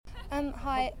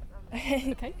Hi.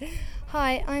 Okay.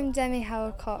 Hi, I'm Demi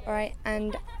Howell-Cott, right,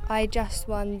 and I just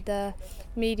won the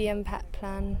Medium Pet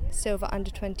Plan Silver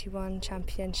Under-21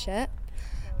 Championship.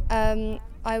 I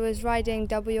was riding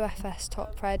WFS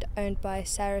Top Red, owned by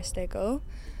Sarah Stiggle.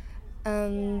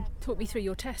 Talk me through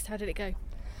your test. How did it go?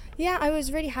 Yeah, I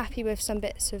was really happy with some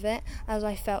bits of it, as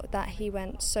I felt that he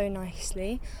went so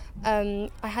nicely. I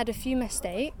had a few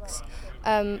mistakes,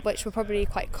 which were probably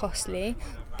quite costly,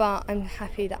 but I'm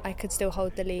happy that I could still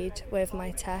hold the lead with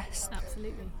my test.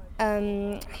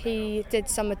 Absolutely. He did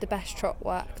some of the best trot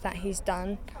work that he's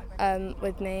done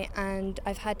with me, and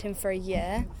I've had him for a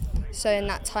year, so in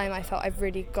that time I felt I've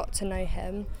really got to know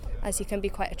him, as he can be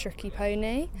quite a tricky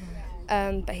pony,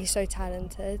 but he's so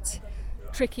talented.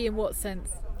 Tricky in what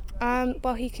sense?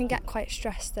 Well, he can get quite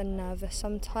stressed and nervous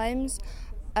sometimes,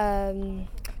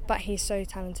 but he's so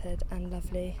talented and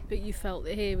lovely. But you felt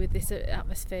here with this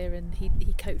atmosphere, and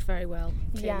he coped very well,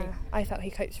 clearly. Yeah, I felt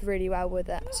he coped really well with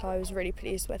it, so I was really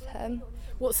pleased with him.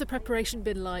 What's the preparation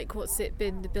been like? What's it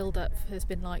been, the build-up has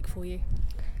been like for you?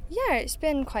 Yeah, it's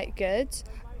been quite good.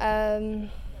 I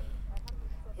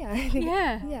think.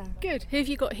 Yeah. Good. Who have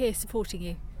you got here supporting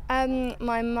you?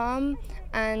 My mum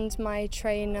and my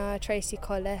trainer Tracy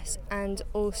Collis, and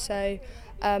also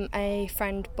a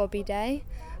friend Bobby Day.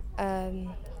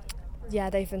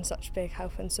 They've been such big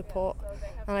help and support,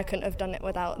 and I couldn't have done it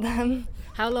without them.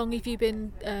 How long have you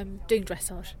been doing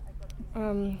dressage?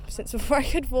 Since before I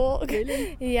could walk.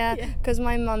 Really? Yeah, because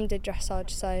my mum did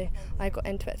dressage, so I got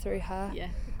into it through her. Yeah,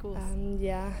 of course. And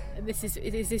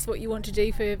is this what you want to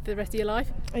do for the rest of your life?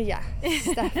 Yeah,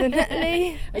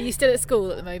 definitely. Are you still at school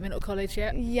at the moment, or college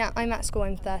yet? Yeah, I'm at school.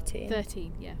 I'm 13.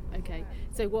 13, yeah, okay.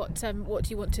 So what do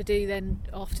you want to do then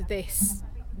after this,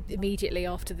 immediately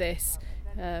after this,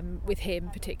 with him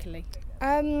particularly?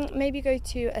 Maybe go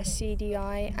to a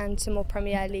CDI and some more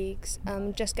Premier Leagues,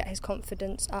 just get his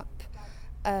confidence up,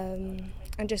 and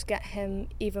just get him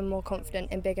even more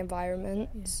confident in big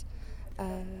environments.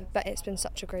 But it's been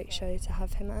such a great show to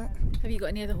have him at. Have you got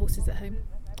any other horses at home?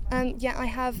 I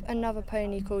have another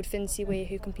pony called Fincy Wee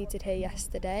who competed here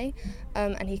yesterday,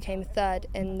 and he came third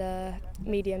in the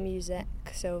Media Music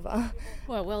Silver.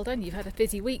 Well done, you've had a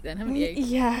busy week then, haven't you?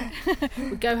 Yeah.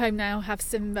 We'll go home now, have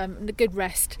some good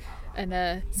rest,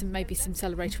 and maybe some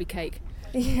celebratory cake.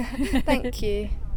 Yeah, thank you.